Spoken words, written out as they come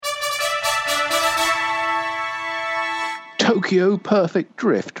Tokyo Perfect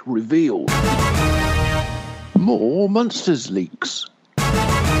Drift revealed. More Monsters leaks.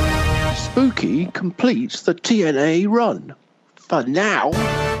 Spooky completes the TNA run. For now.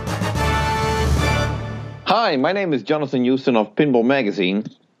 Hi, my name is Jonathan Houston of Pinball Magazine.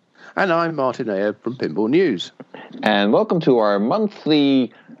 And I'm Martin Ayer from Pinball News. And welcome to our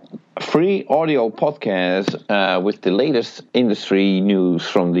monthly free audio podcast with the latest industry news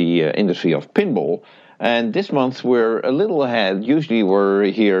from the industry of pinball. And this month we're a little ahead. Usually we're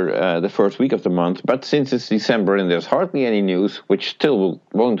here the first week of the month, but since it's December and there's hardly any news, which still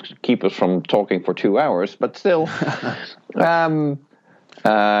won't keep us from talking for 2 hours, but still,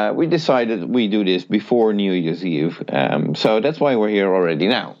 we decided we do this before New Year's Eve. So that's why we're here already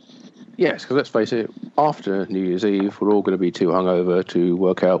now. Yes, because let's face it, after New Year's Eve, we're all going to be too hungover to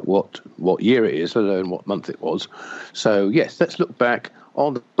work out what year it is, let alone what month it was. So, yes, let's look back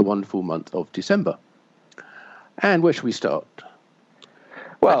on the wonderful month of December. And where should we start?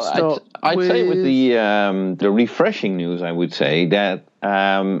 Well, I'd say with the refreshing news, I would say that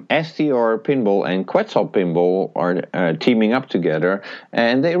STR Pinball and Quetzal Pinball are teaming up together,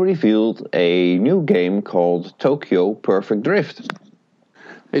 and they revealed a new game called Tokyo Perfect Drift.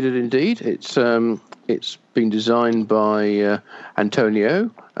 They did indeed. It's been designed by Antonio,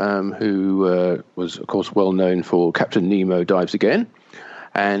 who was, of course, well known for Captain Nemo Dives Again,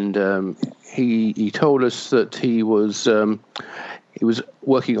 and he told us that he was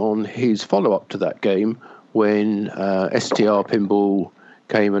working on his follow-up to that game when STR Pinball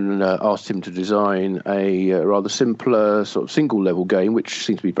came and asked him to design a rather simpler sort of single-level game, which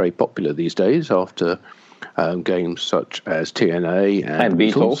seems to be very popular these days after games such as TNA and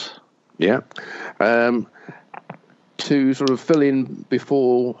Beatles. Yeah. To sort of fill in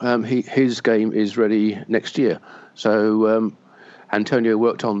before his game is ready next year. So Antonio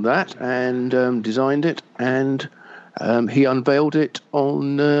worked on that and designed it, and he unveiled it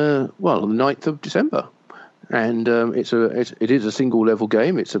on the 9th of December. And it is a single level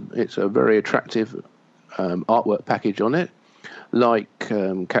game. It's a very attractive artwork package on it. Like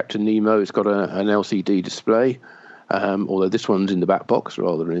Captain Nemo, it's got an LCD display, although this one's in the back box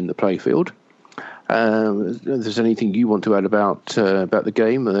rather than in the playfield. If there's anything you want to add about the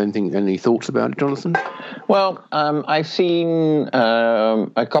game, or any thoughts about it, Jonathan? Well, I've seen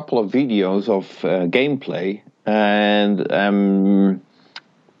a couple of videos of gameplay, and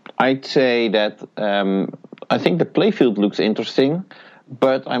I'd say that I think the playfield looks interesting,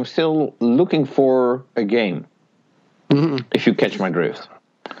 but I'm still looking for a game. Mm-hmm. If you catch my drift.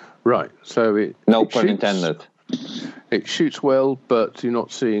 Right. So no pun intended. It shoots well, but you're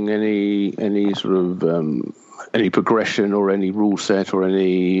not seeing any sort of any progression or any rule set or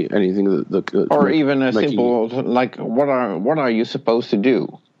anything that or even a simple like what are you supposed to do?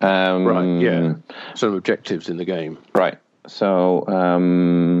 Right. Yeah. Some objectives in the game. Right. So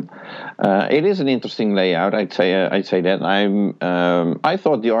it is an interesting layout. I'd say that I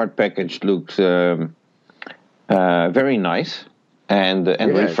thought the art package looked very nice and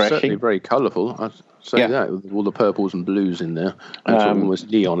refreshing. Certainly very colourful. I'd say that, with all the purples and blues in there, and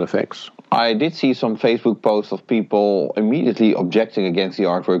almost neon effects. I did see some Facebook posts of people immediately objecting against the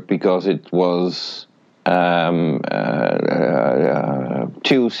artwork because it was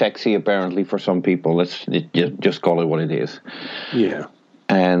too sexy, apparently, for some people. Let's just call it what it is. Yeah.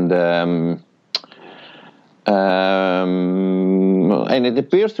 And and it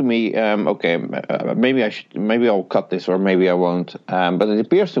appears to me, maybe I'll cut this or maybe I won't. But it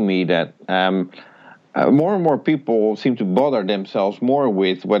appears to me that more and more people seem to bother themselves more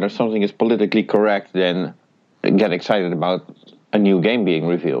with whether something is politically correct than get excited about a new game being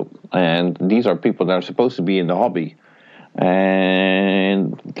revealed. And these are people that are supposed to be in the hobby.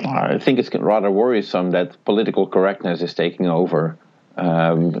 And I think it's rather worrisome that political correctness is taking over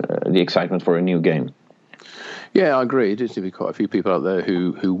the excitement for a new game. Yeah, I agree. There seems to be quite a few people out there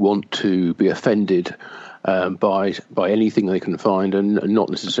who want to be offended by anything they can find, and not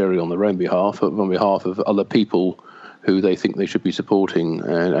necessarily on their own behalf, but on behalf of other people who they think they should be supporting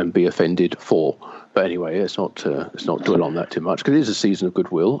and be offended for. But anyway, let's not dwell on that too much, because it is a season of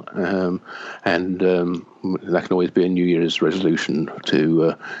goodwill, and that can always be a New Year's resolution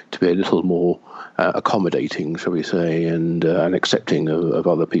to be a little more accommodating, shall we say, and accepting of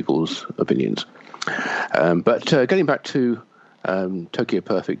other people's opinions. But getting back to Tokyo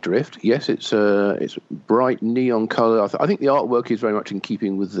Perfect Drift, yes, it's bright neon color. I think the artwork is very much in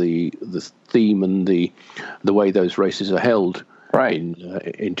keeping with the theme and the way those races are held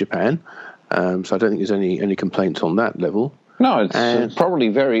in Japan. So I don't think there's any complaints on that level. No, it's probably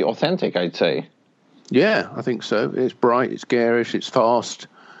very authentic, I'd say. Yeah, I think so. It's bright, it's garish, it's fast.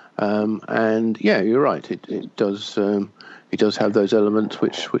 And yeah, you're right. It does have those elements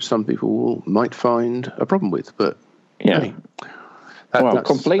which some people might find a problem with. But hey,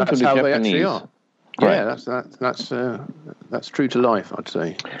 complain to the how Japanese. They actually are. Right. Yeah, that's true to life, I'd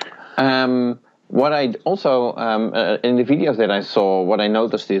say. What I also in the videos that I saw, what I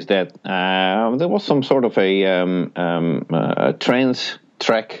noticed is that there was some sort of a trance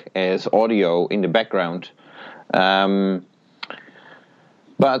track as audio in the background, but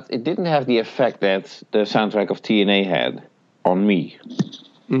it didn't have the effect that the soundtrack of TNA had on me.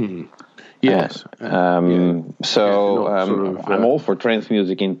 Mm. Yes. So I'm all for trance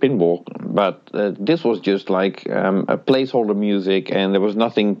music in pinball, but this was just like a placeholder music, and there was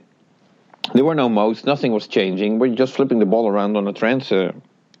nothing. There were no modes. Nothing was changing. We're just flipping the ball around on a trance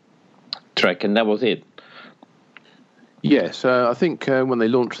track, and that was it. Yes, I think when they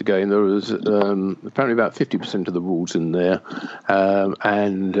launched the game, there was apparently about 50% of the rules in there,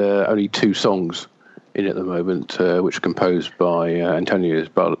 and only 2 songs in at the moment, which are composed by Antonio's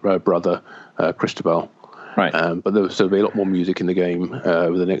brother, Cristobal. Right. But there'll be a lot more music in the game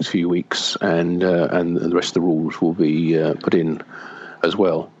over the next few weeks, and the rest of the rules will be put in as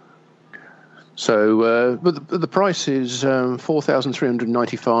well. So, but the price is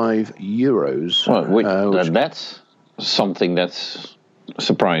 €4,395. Well, that's something that's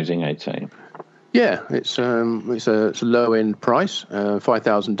surprising, I'd say. Yeah, it's a low end price,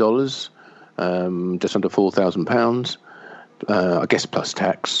 $5,000, just under £4,000, I guess plus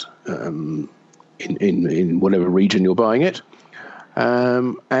tax in whatever region you're buying it,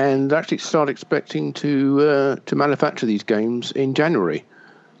 and actually start expecting to manufacture these games in January.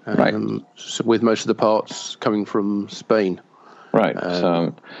 Right. So with most of the parts coming from Spain. Right.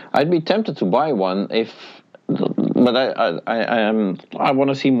 So I'd be tempted to buy one but I want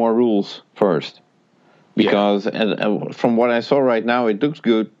to see more rules first, because from what I saw right now, it looks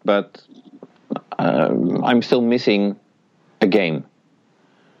good, but I'm still missing a game.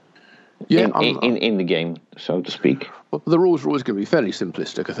 Yeah, in the game, so to speak. Well, the rules are always going to be fairly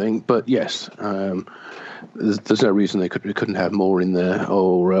simplistic, I think. But yes, there's no reason we couldn't have more in there,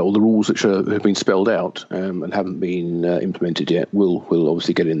 or all the rules which have been spelled out and haven't been implemented yet will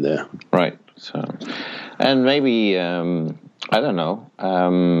obviously get in there. Right. So, and maybe I don't know.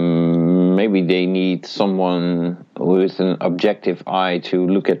 Maybe they need someone with an objective eye to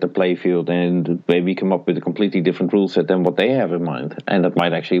look at the playfield and maybe come up with a completely different rule set than what they have in mind, and that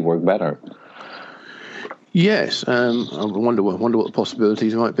might actually work better. Yes, I wonder what the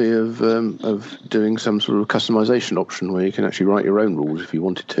possibilities might be of doing some sort of customization option where you can actually write your own rules if you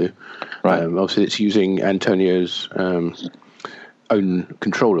wanted to. Right. Obviously, it's using Antonio's own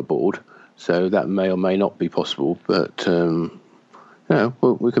controller board, so that may or may not be possible. But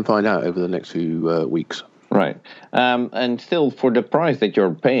we can find out over the next few weeks. Right. And still, for the price that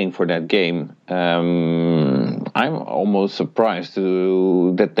you're paying for that game, I'm almost surprised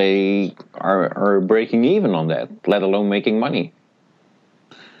that they are breaking even on that, let alone making money.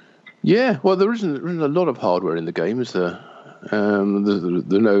 Yeah, well, there isn't a lot of hardware in the game, is there? There are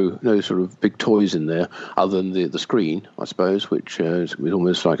no sort of big toys in there, other than the screen, I suppose, which is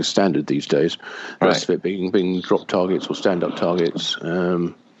almost like a standard these days. The rest of it being drop targets or stand-up targets,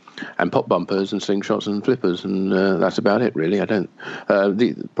 and pop bumpers and slingshots and flippers, and that's about it, really. I don't.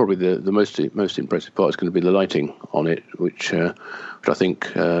 Probably the most impressive part is going to be the lighting on it, which I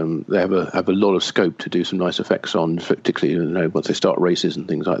think they have a lot of scope to do some nice effects on, particularly once they start races and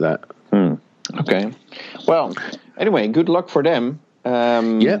things like that. Okay. Well, anyway, good luck for them.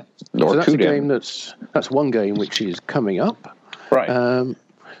 So that's a game. That's one game which is coming up. Right.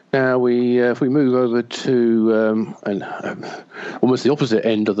 Now, if we move over to almost the opposite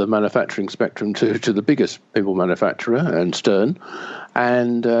end of the manufacturing spectrum to the biggest pinball manufacturer, and Stern,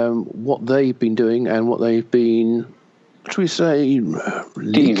 and what they've been doing and what they've been, should we say,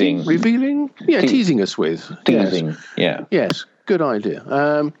 revealing? Yeah, teasing us with. Teasing, yes. Yeah. Yes, good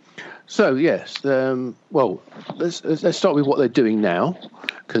idea. So, yes, well, let's start with what they're doing now,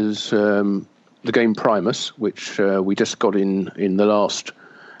 because the game Primus, which we just got in the last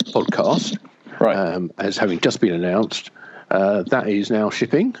podcast, right, as having just been announced, that is now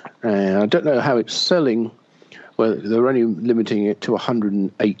shipping. I don't know how it's selling. Well, they're only limiting it to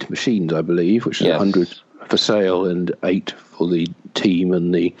 108 machines, I believe, which is 100 for sale and 8 for the team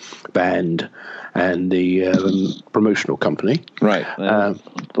and the band and the promotional company. Right.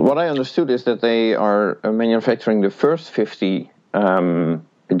 What I understood is that they are manufacturing the first 50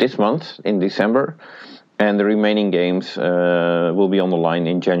 this month in December, and the remaining games will be on the line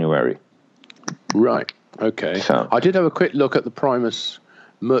in January. Right. Okay. So I did have a quick look at the Primus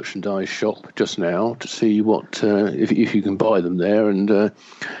merchandise shop just now to see what if you can buy them there, and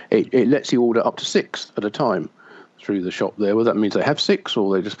it lets you order up to 6 at a time through the shop there. Well, that means they have 6,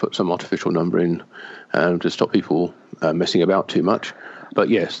 or they just put some artificial number in to stop people messing about too much. But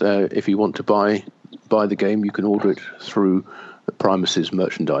yes, if you want to buy the game, you can order it through Primus's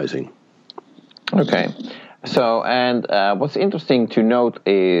merchandising. Okay. So, and what's interesting to note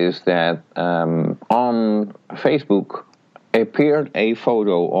is that on Facebook appeared a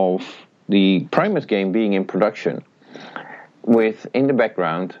photo of the Primus game being in production, with, in the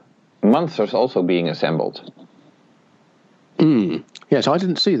background, monsters also being assembled. Yes, I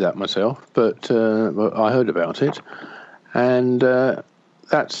didn't see that myself, but I heard about it, and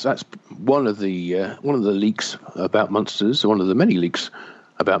that's one of the leaks about monsters, one of the many leaks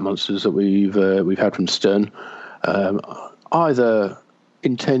about monsters that we've had from Stern, either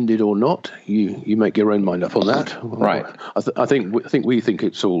intended or not. You make your own mind up on that, right? I think we think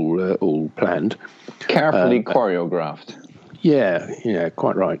it's all planned, carefully choreographed. Yeah,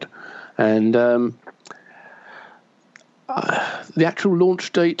 quite right. And the actual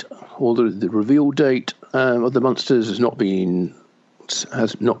launch date or the reveal date of the monsters has not been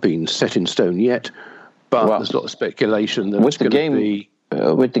set in stone yet, but there's a lot of speculation that it's going to be.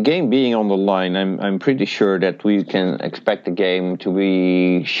 With the game being on the line, I'm pretty sure that we can expect the game to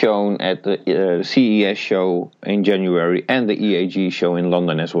be shown at the CES show in January and the EAG show in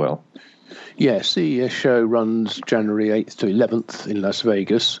London as well. Yeah, CES show runs January 8th to 11th in Las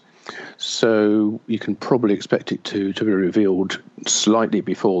Vegas, so you can probably expect it to be revealed slightly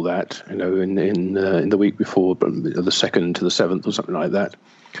before that, in the week before, the 2nd to the 7th or something like that,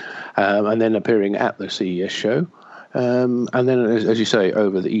 and then appearing at the CES show. And then, as you say,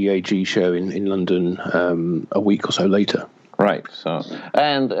 over the EAG show in London a week or so later. Right. So,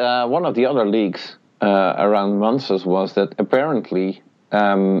 and one of the other leaks around monsters was that apparently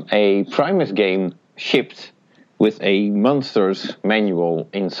a Primus game shipped with a Monsters manual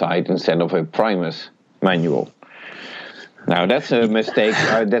inside instead of a Primus manual. Now that's a mistake.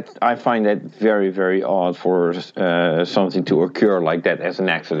 That I find that very, very odd for something to occur like that as an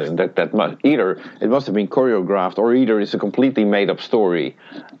accident. That either it must have been choreographed, or either it's a completely made-up story,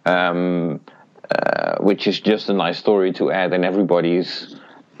 which is just a nice story to add, and everybody's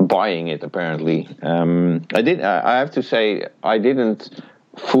buying it apparently. I have to say, I didn't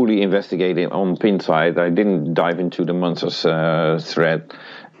fully investigate it on Pinside. I didn't dive into the Monsters thread.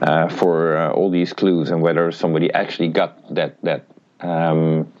 For all these clues and whether somebody actually got that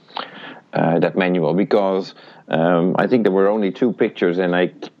manual, because I think there were only 2 pictures, and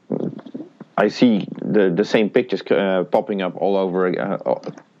I see the same pictures popping up all over again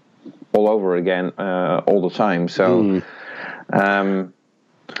all the time. So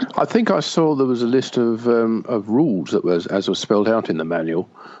I think I saw there was a list of rules that was spelled out in the manual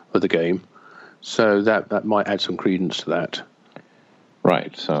of the game, so that might add some credence to that.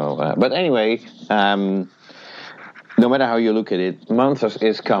 Right. So, but anyway, no matter how you look at it, Monsters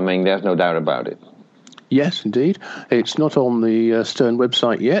is coming. There's no doubt about it. Yes, indeed. It's not on the Stern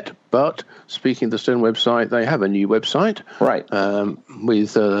website yet, but speaking of the Stern website, they have a new website, right?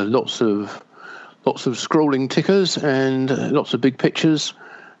 With lots of scrolling tickers and lots of big pictures.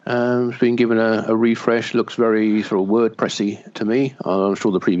 It's been given a refresh. Looks very sort of WordPressy to me. I'm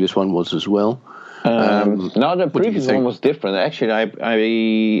sure the previous one was as well. No, the previous one was different. Actually,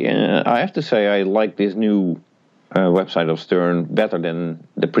 I have to say I like this new website of Stern better than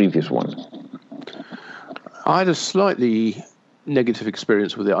the previous one. I had a slightly negative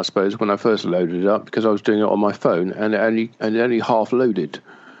experience with it, I suppose, when I first loaded it up, because I was doing it on my phone, and it only half loaded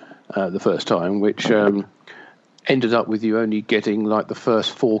the first time, which ended up with you only getting like the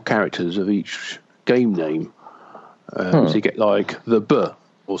first 4 characters of each game name. So you get like the B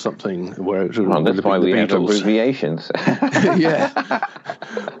or something, where it's that's why we have abbreviations. Yeah,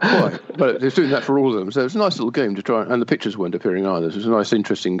 right. But it's doing that for all of them. So it's a nice little game to try, and the pictures weren't appearing either. So it was a nice,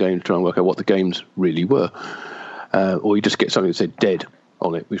 interesting game to try and work out what the games really were. Or you just get something that said "dead"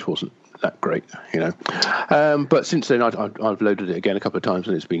 on it, which wasn't that great, But since then, I've loaded it again a couple of times,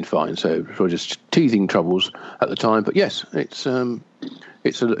 and it's been fine. So just teething troubles at the time. But yes, it's a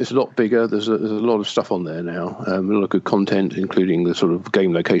lot bigger. There's a lot of stuff on there now. A lot of good content, including the sort of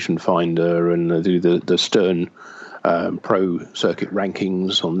game location finder and the Stern Pro circuit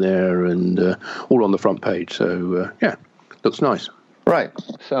rankings on there, and all on the front page. So looks nice. Right.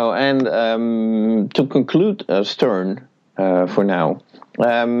 So, and to conclude Stern for now,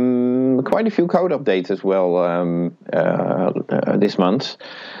 quite a few code updates as well this month.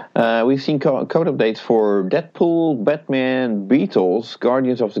 We've seen code updates for Deadpool, Batman, Beatles,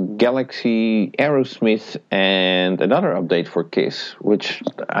 Guardians of the Galaxy, Aerosmith, and another update for Kiss, which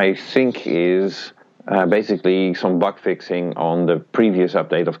I think is basically some bug fixing on the previous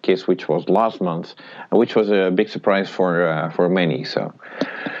update of Kiss, which was last month, which was a big surprise for many. So,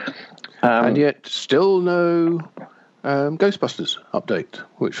 and yet still no Ghostbusters update,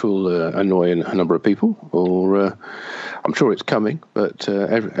 which will annoy a number of people. Or I'm sure it's coming, but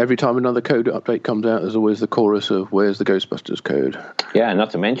every time another code update comes out, there's always the chorus of "Where's the Ghostbusters code?" Yeah,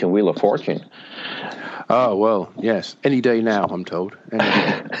 not to mention Wheel of Fortune. Oh well, yes, any day now, I'm told.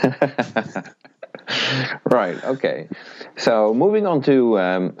 Right. Okay. So moving on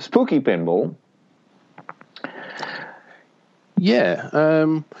to Spooky Pinball.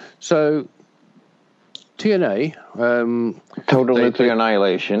 Yeah. So TNA. Total Nuclear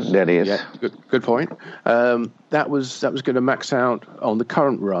Annihilation, that is. Yeah, good point. That was going to max out on the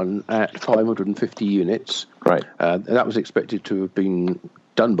current run at 550 units. Right. That was expected to have been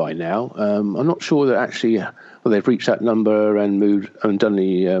done by now. I'm not sure that actually they've reached that number and done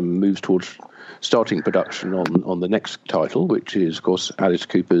the moves towards starting production on the next title, which is, of course, Alice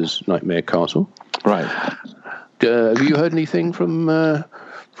Cooper's Nightmare Castle. Right. Have you heard anything from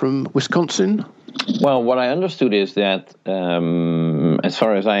Wisconsin? Well, what I understood is that, as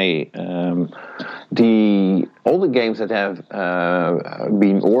far as all the games that have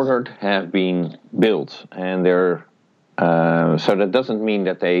been ordered have been built, and they're so that doesn't mean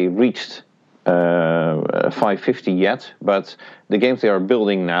that they reached 550 yet. But the games they are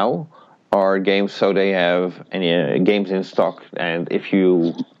building now are games, so they have games in stock. And if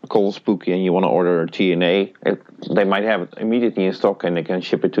you call Spooky and you want to order a TNA, they might have it immediately in stock, and they can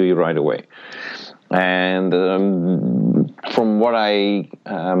ship it to you right away. And from what I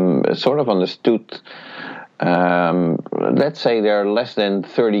sort of understood, let's say they're less than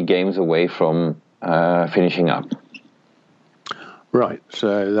 30 games away from finishing up. Right.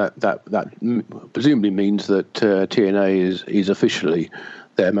 So that presumably means that TNA is officially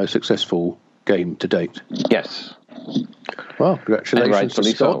their most successful game to date. Yes. Well, congratulations to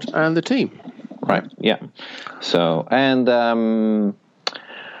Scott and the team. Right. Yeah. So and.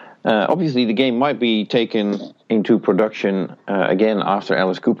 Obviously, the game might be taken into production again after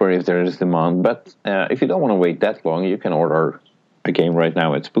Alice Cooper if there is demand. But if you don't want to wait that long, you can order a game right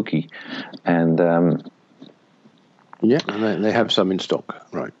now at Spooky, and and they have some in stock.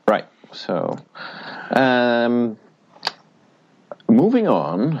 Right. Right. So, moving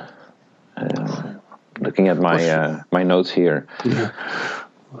on. Looking at my notes here.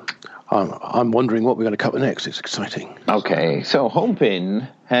 I'm wondering what we're going to cover next. It's exciting. Okay, so Homepin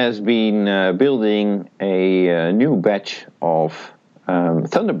has been building a new batch of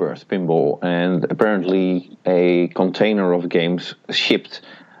Thunderbird pinball, and apparently a container of games shipped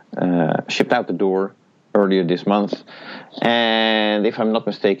out the door earlier this month. And if I'm not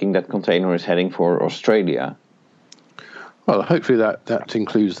mistaken, that container is heading for Australia. Well, hopefully that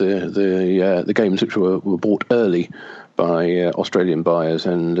includes the games which were bought early by Australian buyers,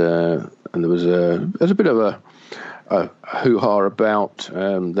 and there was a bit of a hoo-ha about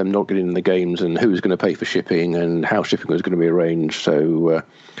them not getting the games and who was going to pay for shipping and how shipping was going to be arranged. So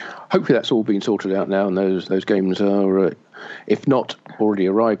hopefully that's all been sorted out now, and those games are, if not already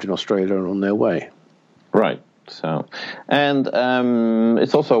arrived in Australia, are on their way. Right. So, and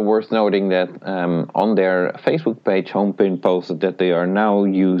it's also worth noting that on their Facebook page, Homepin posted that they are now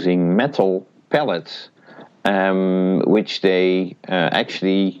using metal pellets, which they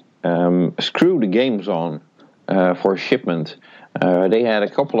actually screw the games on for shipment. They had a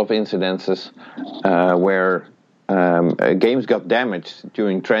couple of incidences where games got damaged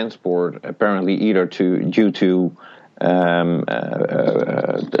during transport, apparently either due to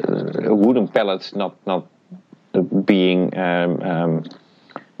wooden pellets not being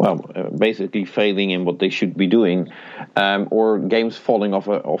basically failing in what they should be doing, or games falling off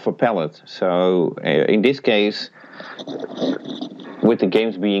a pallet. So in this case, with the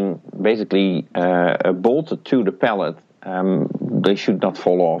games being basically bolted to the pallet, they should not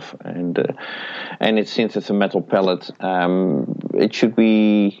fall off. And since it's a metal pellet, it should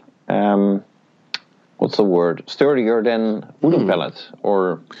be what's the word? Sturdier than wooden pellets,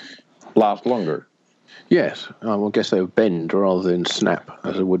 or last longer. Yes, I guess they would bend rather than snap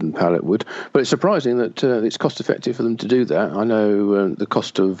as a wooden pallet would. But it's surprising that it's cost effective for them to do that. I know the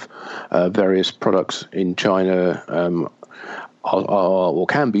cost of various products in China or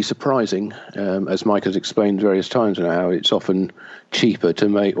can be surprising, as Mike has explained various times now. How it's often cheaper to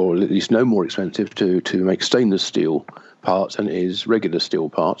make, or at least no more expensive to make stainless steel parts than it is regular steel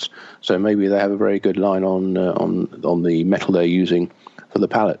parts. So maybe they have a very good line on the metal they're using for the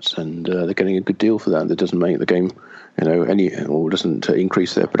pallets, and they're getting a good deal for that. That doesn't make the game, or doesn't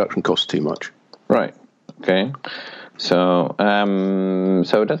increase their production costs too much. Right. Okay. So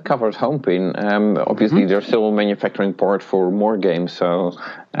that covers Homepin. Obviously, they're still manufacturing parts for more games, so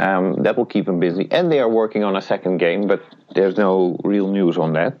that will keep them busy. And they are working on a second game, but there's no real news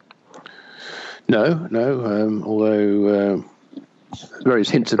on that. No. Although various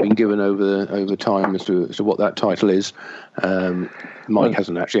hints have been given over time as to what that title is. Mike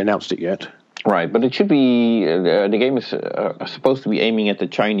hasn't actually announced it yet. Right, but it should be. The game is supposed to be aiming at the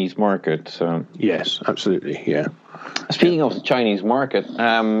Chinese market. So. Yes, absolutely. Yeah. Speaking of the Chinese market,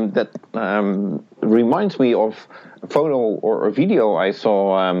 that reminds me of a photo or a video I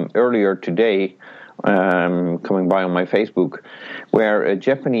saw earlier today, coming by on my Facebook, where a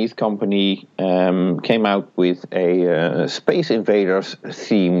Japanese company came out with a Space Invaders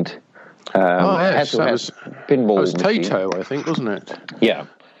themed pinball. That was Taito, I think, wasn't it? Yeah.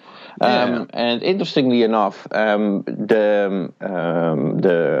 And interestingly enough, the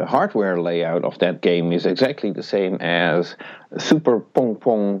hardware layout of that game is exactly the same as Super Pong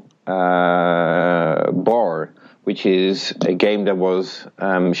Pong Bar, which is a game that was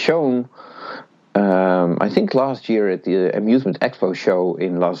shown, I think, last year at the Amusement Expo show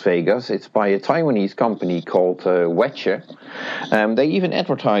in Las Vegas. It's by a Taiwanese company called Wetsche. They even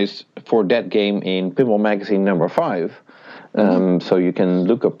advertised for that game in Pinball Magazine number 5. So you can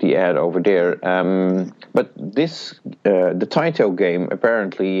look up the ad over there. But this, the Taito game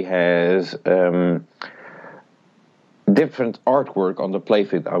apparently has different artwork on the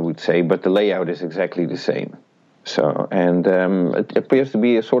playfield, I would say, but the layout is exactly the same. So, and it appears to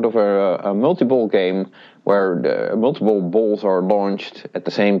be a sort of a multi-ball game where multiple balls are launched at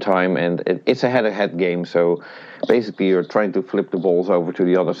the same time, and it's a head-to-head game. So basically, you're trying to flip the balls over to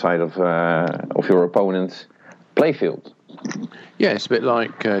the other side of your opponent's playfield. Yeah, it's a bit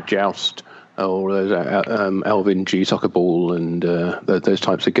like Joust or those Alvin G Soccer Ball and those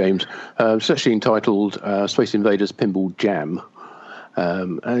types of games. It's actually entitled Space Invaders Pinball Jam.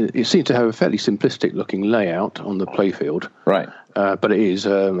 And it seems to have a fairly simplistic looking layout on the playfield. Right. But it is,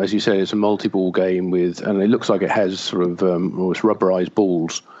 as you say, it's a multi-ball game and it looks like it has sort of almost rubberized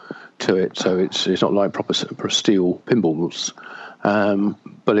balls to it. So it's not like proper steel pinballs.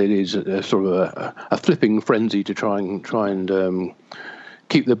 But it is a sort of a flipping frenzy to try and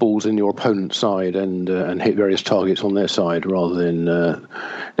keep the balls in your opponent's side and hit various targets on their side, rather than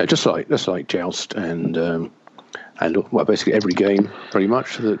just like Joust and well, basically every game pretty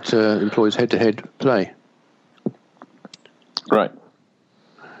much that employs head-to-head play. Right.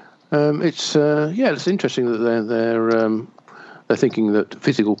 It's interesting that they're thinking that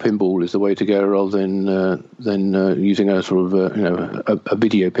physical pinball is the way to go, rather than using a sort of a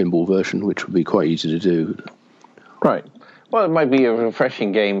video pinball version, which would be quite easy to do. Right. Well, it might be a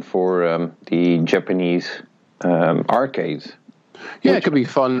refreshing game for the Japanese arcades. Yeah, it could be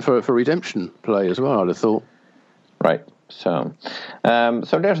fun for redemption play as well, I'd have thought. Right. So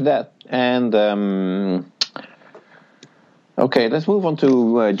there's that, and okay, let's move on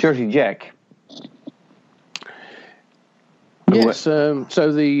to Jersey Jack. Yes, so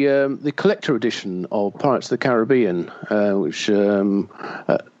the collector edition of Pirates of the Caribbean, which remind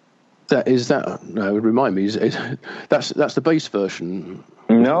me, that's the base version.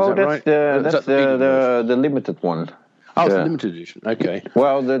 No, that's right? the limited one. Oh, it's the limited edition. Okay.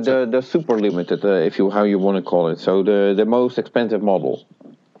 Well, the super limited, how you want to call it. So the most expensive model.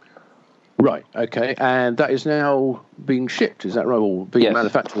 Right. Okay. And that is now being shipped. Is that right? Or being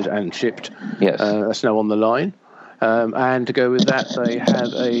manufactured and shipped. Yes. That's now on the line. And to go with that, they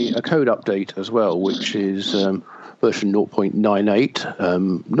had a code update as well, which is version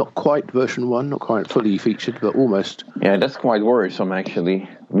 0.98. Not quite version 1, not quite fully featured, but almost. Yeah, that's quite worrisome, actually,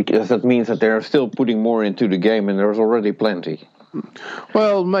 because that means that they're still putting more into the game, and there's already plenty.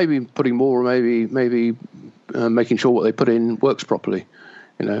 Well, maybe putting more, maybe making sure what they put in works properly.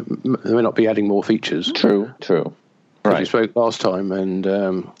 They may not be adding more features. True. Right. We spoke last time, and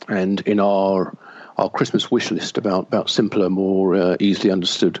in our Christmas wish list about simpler, more easily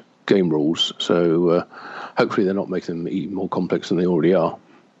understood game rules. So hopefully they're not making them even more complex than they already are.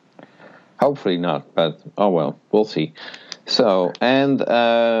 Hopefully not, but oh well, we'll see. So, and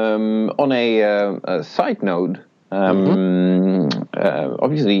on a side note,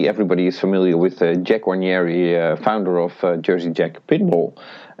 obviously everybody is familiar with Jack Guarnieri, founder of Jersey Jack Pinball,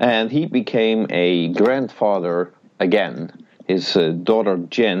 and he became a grandfather again his daughter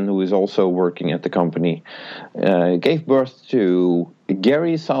Jen, who is also working at the company, gave birth to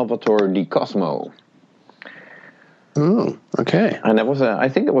Gary Salvatore Di Cosmo. Oh, okay. And that was I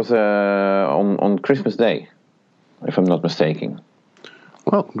think it was on Christmas Day, if I'm not mistaken.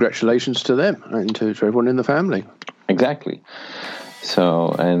 Well, congratulations to them and to everyone in the family. Exactly.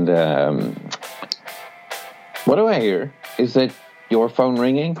 So, and what do I hear? Is that your phone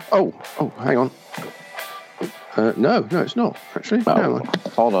ringing? Oh, hang on. No, it's not, actually. Oh, No.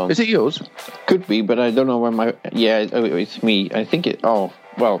 Hold on. Is it yours? Could be, but I don't know where my... Yeah, it's me. I think it... Oh,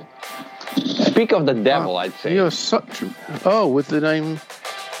 well... Speak of the devil, I'd say. You're such... Oh, with the name...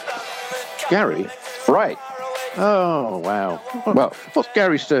 Gary? Right. Oh, wow. Well, what's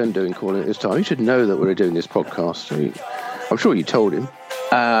Gary Stern doing calling at this time? He should know that we're doing this podcast. I'm sure you told him.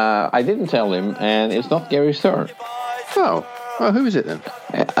 I didn't tell him, and it's not Gary Stern. Oh, who is it then?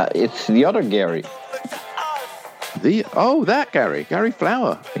 It's the other Gary. That Gary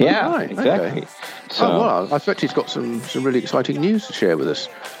Flower. Yeah, right, exactly. Okay. So, I expect he's got some really exciting news to share with us.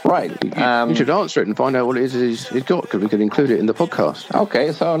 Right. You should answer it and find out what it is he's got, because we can include it in the podcast.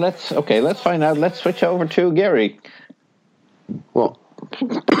 Okay, so let's find out. Let's switch over to Gary. What?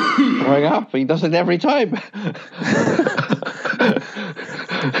 Hang up. He does it every time.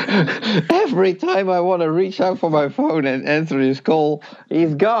 Every time I want to reach out for my phone and answer his call,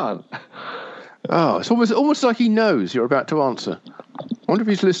 he's gone. Oh, it's almost like he knows you're about to answer. I wonder if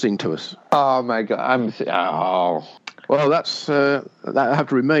he's listening to us. Oh my God! Well, that have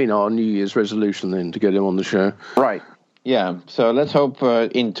to remain our New Year's resolution then, to get him on the show. Right. Yeah. So let's hope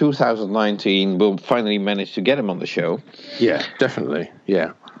in 2019 we'll finally manage to get him on the show. Yeah, definitely.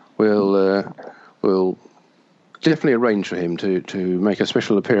 Yeah, we'll definitely arrange for him to make a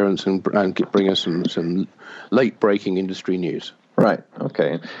special appearance and bring us some late breaking industry news. Right.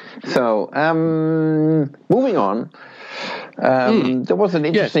 Okay. So moving on. There was an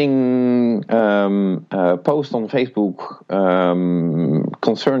interesting post on Facebook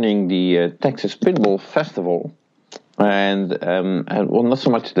concerning the Texas Pinball Festival, and well, not so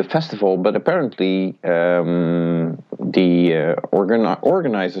much the festival, but apparently the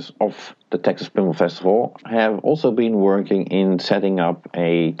organizers of the Texas Pinball Festival have also been working in setting up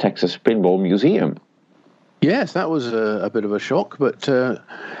a Texas Pinball Museum. Yes, that was a bit of a shock, but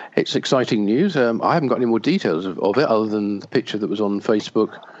it's exciting news. I haven't got any more details of it other than the picture that was on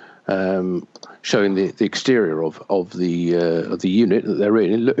Facebook showing the exterior of the unit that they're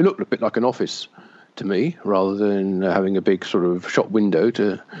in. It looked a bit like an office to me, rather than having a big sort of shop window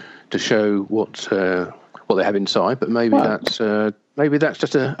to show what they have inside. But maybe that's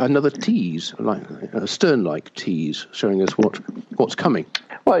just another tease, like a Stern-like tease, showing us what's coming.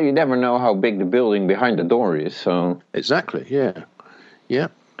 Well, you never know how big the building behind the door is, so... Exactly, yeah.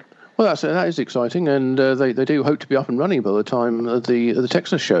 Well, that is exciting, and they do hope to be up and running by the time of the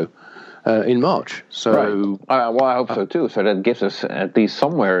Texas show in March. So, right. Well, I hope so too. So that gives us at least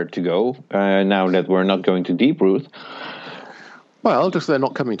somewhere to go, now that we're not going to Deep Root. Well, just they're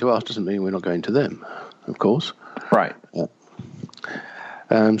not coming to us doesn't mean we're not going to them, of course. Right.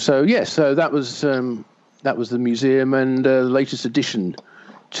 So that was the museum, and the latest addition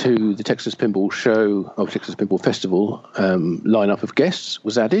to the Texas Pinball Show, or Texas Pinball Festival lineup of guests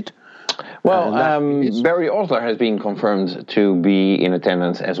was added. Well, Barry Osler has been confirmed to be in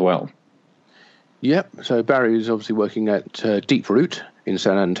attendance as well. Yep. So Barry is obviously working at Deep Root in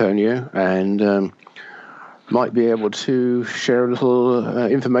San Antonio, and might be able to share a little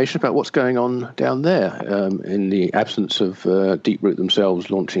information about what's going on down there in the absence of Deep Root themselves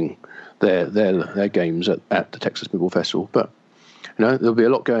launching their games at the Texas Pinball Festival. But there'll be a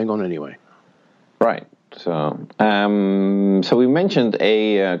lot going on anyway. Right. So we mentioned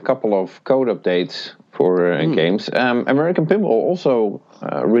a couple of code updates for games. American Pinball also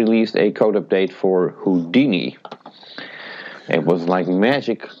released a code update for Houdini. It was like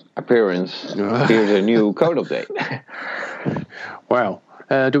magic appearance. Here's a new code update. Wow.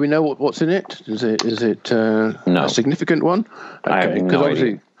 Do we know what's in it? Is it no. a significant one? Okay. I have no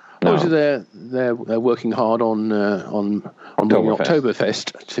idea. Obviously, they're working hard on bringing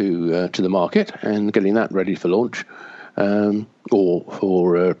Oktoberfest to the market and getting that ready for launch, or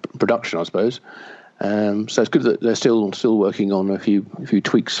for production, I suppose. So it's good that they're still working on a few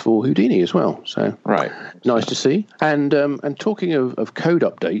tweaks for Houdini as well. So right, nice to see. And talking of code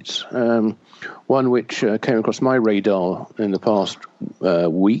updates, one which came across my radar in the past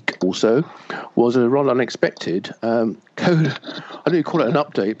week or so was a rather unexpected code. I don't call it an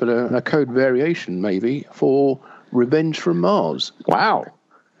update, but a code variation maybe for Revenge from Mars. Wow.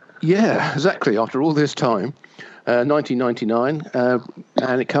 Yeah, exactly. After all this time. 1999,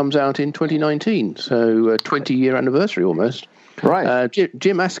 and it comes out in 2019, so a 20-year anniversary almost. Right.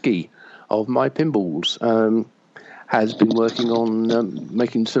 Jim Askey of My Pinballs has been working on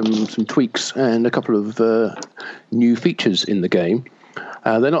making some tweaks and a couple of new features in the game.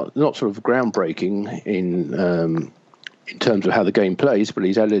 They're not sort of groundbreaking in terms of how the game plays, but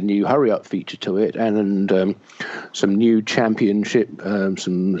he's added a new hurry-up feature to it and some new championship,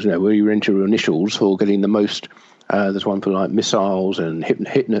 where you enter your initials for getting the most. There's one for like missiles and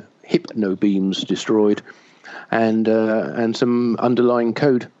hypno beams destroyed, and some underlying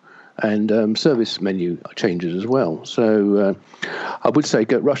code and service menu changes as well. So I would say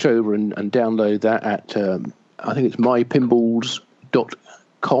rush over and download that at I think it's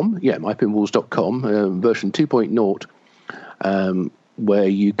mypinballs.com. Yeah, mypinballs.com, version 2.0. Where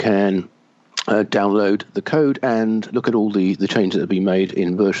you can download the code and look at all the changes that have been made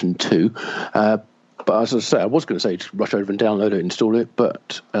in version 2. But as I say, I was going to say just rush over and download it, install it,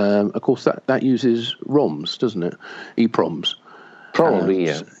 but of course that uses ROMs, doesn't it? EPROMs. Probably,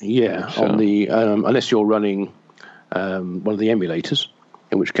 yeah. Yeah, so. On the unless you're running one of the emulators,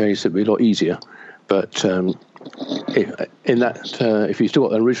 in which case it'd be a lot easier. But if you still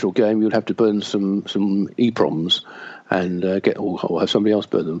got an original game, you'd have to burn some EPROMs and or have somebody else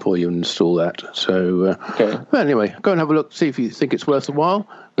burn them for you and install that. So well, anyway, go and have a look, see if you think it's worth the while.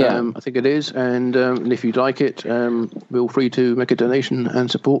 Yeah. I think it is, and if you'd like it, feel free to make a donation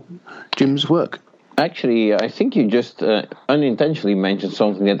and support Jim's work. Actually, I think you just unintentionally mentioned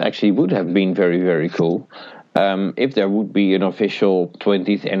something that actually would have been very, very cool. If there would be an official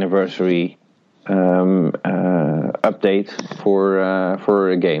 20th anniversary update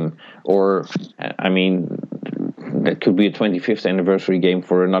for a game, or I mean, that could be a 25th anniversary game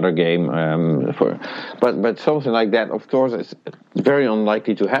for another game. But something like that, of course, is very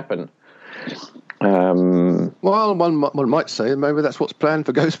unlikely to happen. Well, one might say maybe that's what's planned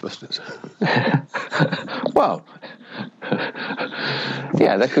for Ghostbusters. Well,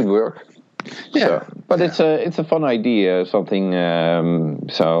 yeah, that could work. Yeah, so, but it's a fun idea, something. Oh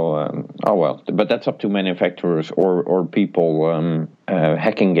well, but that's up to manufacturers or people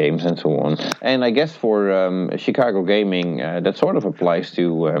hacking games and so on. And I guess for Chicago Gaming, that sort of applies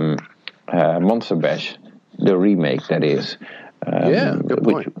to Monster Bash, the remake, that is. Good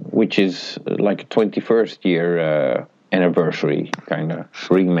point. Which is like a 21st year anniversary kind of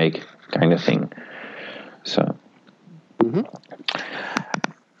remake kind of thing. So. Mm-hmm.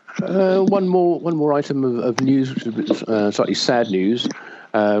 One more item of news, which is slightly sad news.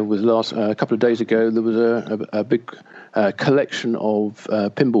 Was a couple of days ago there was a big collection of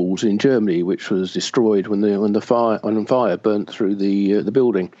pinballs in Germany, which was destroyed when the fire burnt through the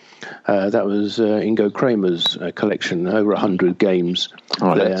building. That was Ingo Kramer's collection, over 100 games.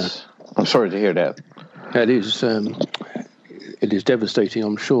 Oh, I'm sorry to hear that. It is. It is devastating,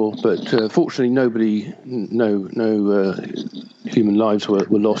 I'm sure, but fortunately, no human lives were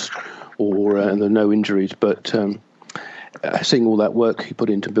lost, and there were no injuries. But seeing all that work he put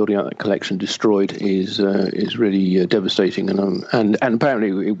into building out that collection destroyed is really devastating, and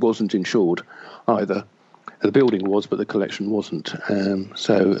apparently it wasn't insured either. The building was, but the collection wasn't.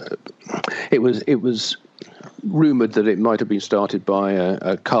 So it was rumoured that it might have been started by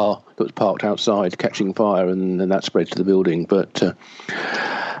a car that was parked outside catching fire, and then that spread to the building. But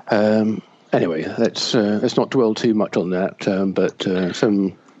anyway, let's not dwell too much on that. But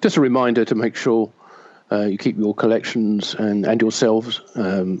just a reminder to make sure you keep your collections and yourselves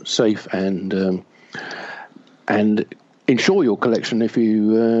safe and insure your collection if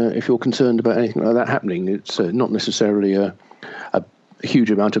you're concerned about anything like that happening. It's not necessarily a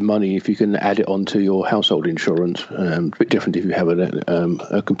huge amount of money if you can add it onto your household insurance. A bit different if you have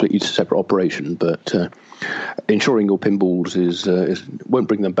a completely separate operation, but insuring your pinballs won't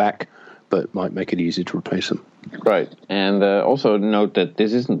bring them back, but might make it easy to replace them. Right, and also note that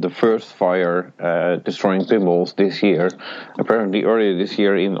this isn't the first fire destroying pinballs this year. Apparently earlier this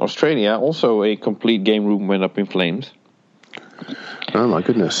year in Australia, also a complete game room went up in flames. Oh my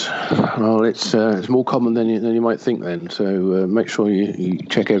goodness! Well, it's more common than you might think then. So make sure you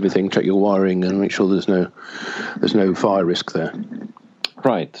check everything, check your wiring, and make sure there's no fire risk there.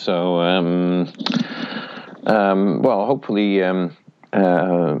 Right. So well, hopefully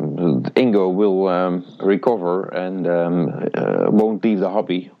Ingo will recover and won't leave the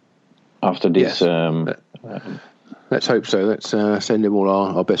hobby after this. Yes. Let's hope so. Let's send him all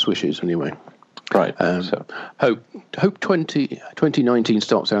our best wishes anyway. Right. So hope 2019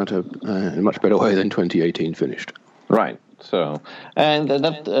 starts out in a much better way than 2018 finished. Right. So, and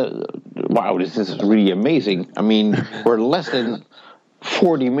wow, this is really amazing. I mean, we're less than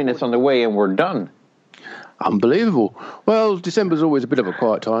 40 minutes on the way and we're done. Unbelievable. Well, December's always a bit of a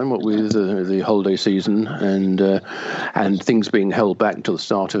quiet time, what with the holiday season and things being held back until the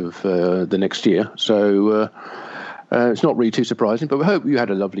start of the next year. So it's not really too surprising, but we hope you had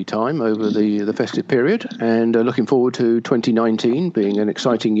a lovely time over the festive period, and looking forward to 2019 being an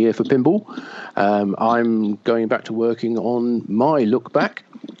exciting year for pinball. I'm going back to working on my look back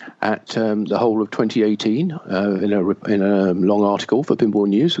at the whole of 2018 in a long article for Pinball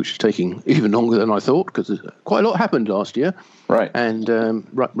News, which is taking even longer than I thought because quite a lot happened last year. Right. And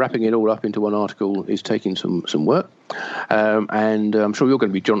wrapping it all up into one article is taking some work. And I'm sure you're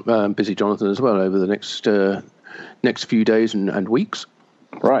going to be busy, Jonathan, as well over the next few days and weeks.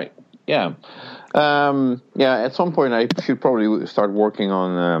 Right. Yeah. At some point I should probably start working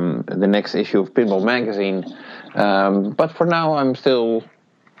on the next issue of Pinball Magazine. But for now I'm still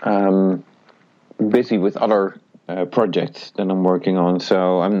busy with other projects that I'm working on,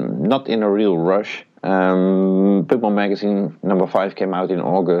 so I'm not in a real rush. Pinball Magazine number 5 came out in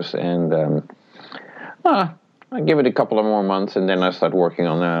August, and I give it a couple of more months, and then I start working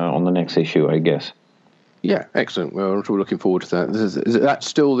on the next issue, I guess. Yeah, excellent. Well, we're looking forward to that. Is that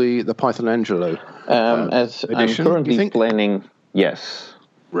still the Python Angelo as edition, I'm currently planning, yes.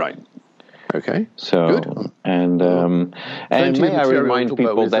 Right. Okay. So good. And may I remind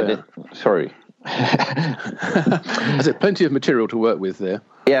people that sorry. Is there plenty of material to work with there?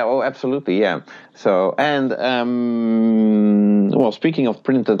 Yeah, oh, absolutely, yeah. So, and, speaking of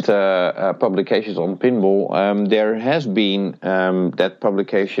printed publications on pinball, there has been that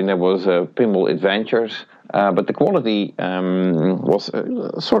publication that was Pinball Adventures, but the quality was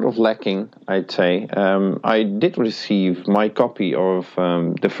sort of lacking, I'd say. I did receive my copy of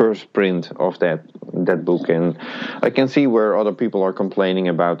the first print of that book, and I can see where other people are complaining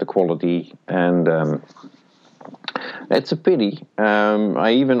about the quality, and it's a pity.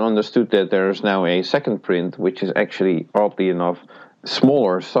 I even understood that there's now a second print, which is actually, oddly enough,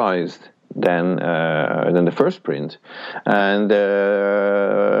 smaller sized than the first print, and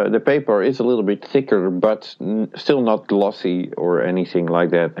the paper is a little bit thicker, but still not glossy or anything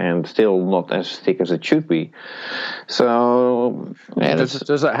like that, and still not as thick as it should be. So, yeah,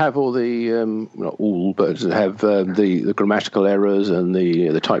 does that have all the not all, but does it have the grammatical errors and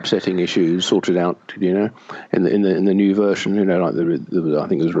the typesetting issues sorted out? You know, in the new version, you know, like I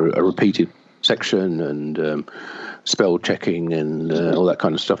think there was a repeated section and spell checking and all that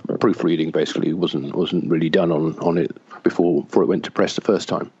kind of stuff. Proofreading basically wasn't really done on it before it went to press the first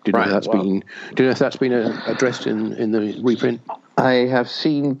time. Do you know if that's been addressed in the reprint? I have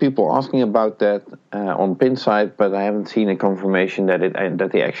seen people asking about that on Pinside, but I haven't seen a confirmation that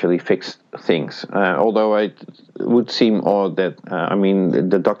they actually fixed things. Although it would seem odd that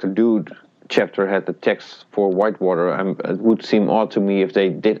the Dr. Dude chapter had the text for Whitewater. It would seem odd to me if they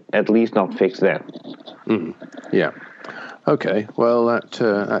did at least not fix that. Yeah. Okay. Well, that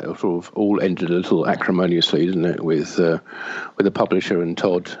sort of all ended a little acrimoniously, didn't it? With the publisher and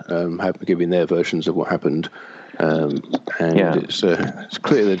Todd giving their versions of what happened, it's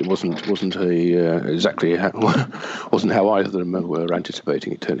clear that it wasn't exactly wasn't how either of them were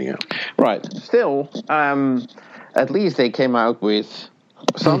anticipating it turning out. Right. Still, at least they came out with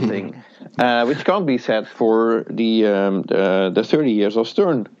something. Which can't be said for the 30 Years of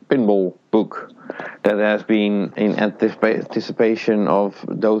Stern pinball book that has been in anticipation of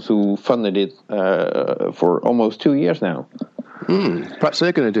those who funded it for almost 2 years now. Perhaps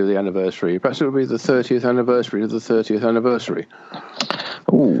they're going to do the anniversary. Perhaps it'll be the 30th anniversary of the 30th anniversary.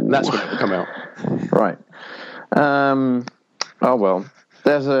 Ooh. That's when it will come out. Right.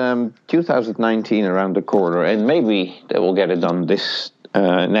 There's 2019 around the corner, and maybe they will get it done this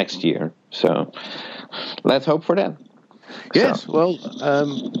next year. So let's hope for that. Yes, well,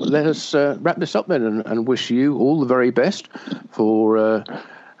 let us wrap this up then and wish you all the very best for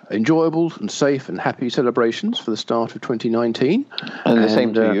enjoyable and safe and happy celebrations for the start of 2019. And the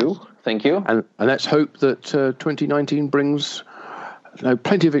same to you. Thank you. And let's hope that 2019 brings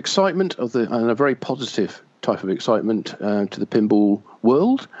plenty of excitement and a very positive type of excitement to the pinball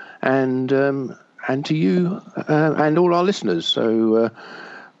world and to you and all our listeners. So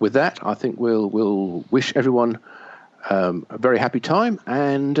with that, I think we'll wish everyone a very happy time,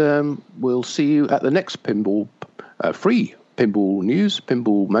 and we'll see you at the next free Pinball News,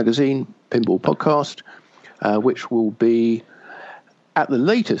 Pinball Magazine, Pinball Podcast, which will be at the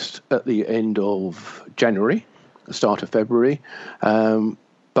latest at the end of January, the start of February.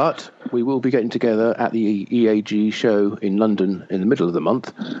 But we will be getting together at the EAG show in London in the middle of the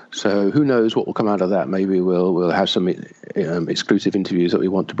month. So who knows what will come out of that? Maybe we'll have some exclusive interviews that we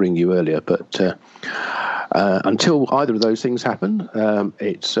want to bring you earlier. But until either of those things happen,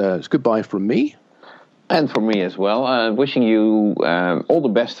 it's goodbye from me. And for me as well. Wishing you all the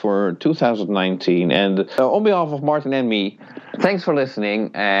best for 2019. And on behalf of Martin and me, thanks for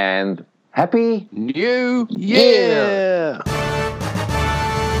listening and Happy New Year!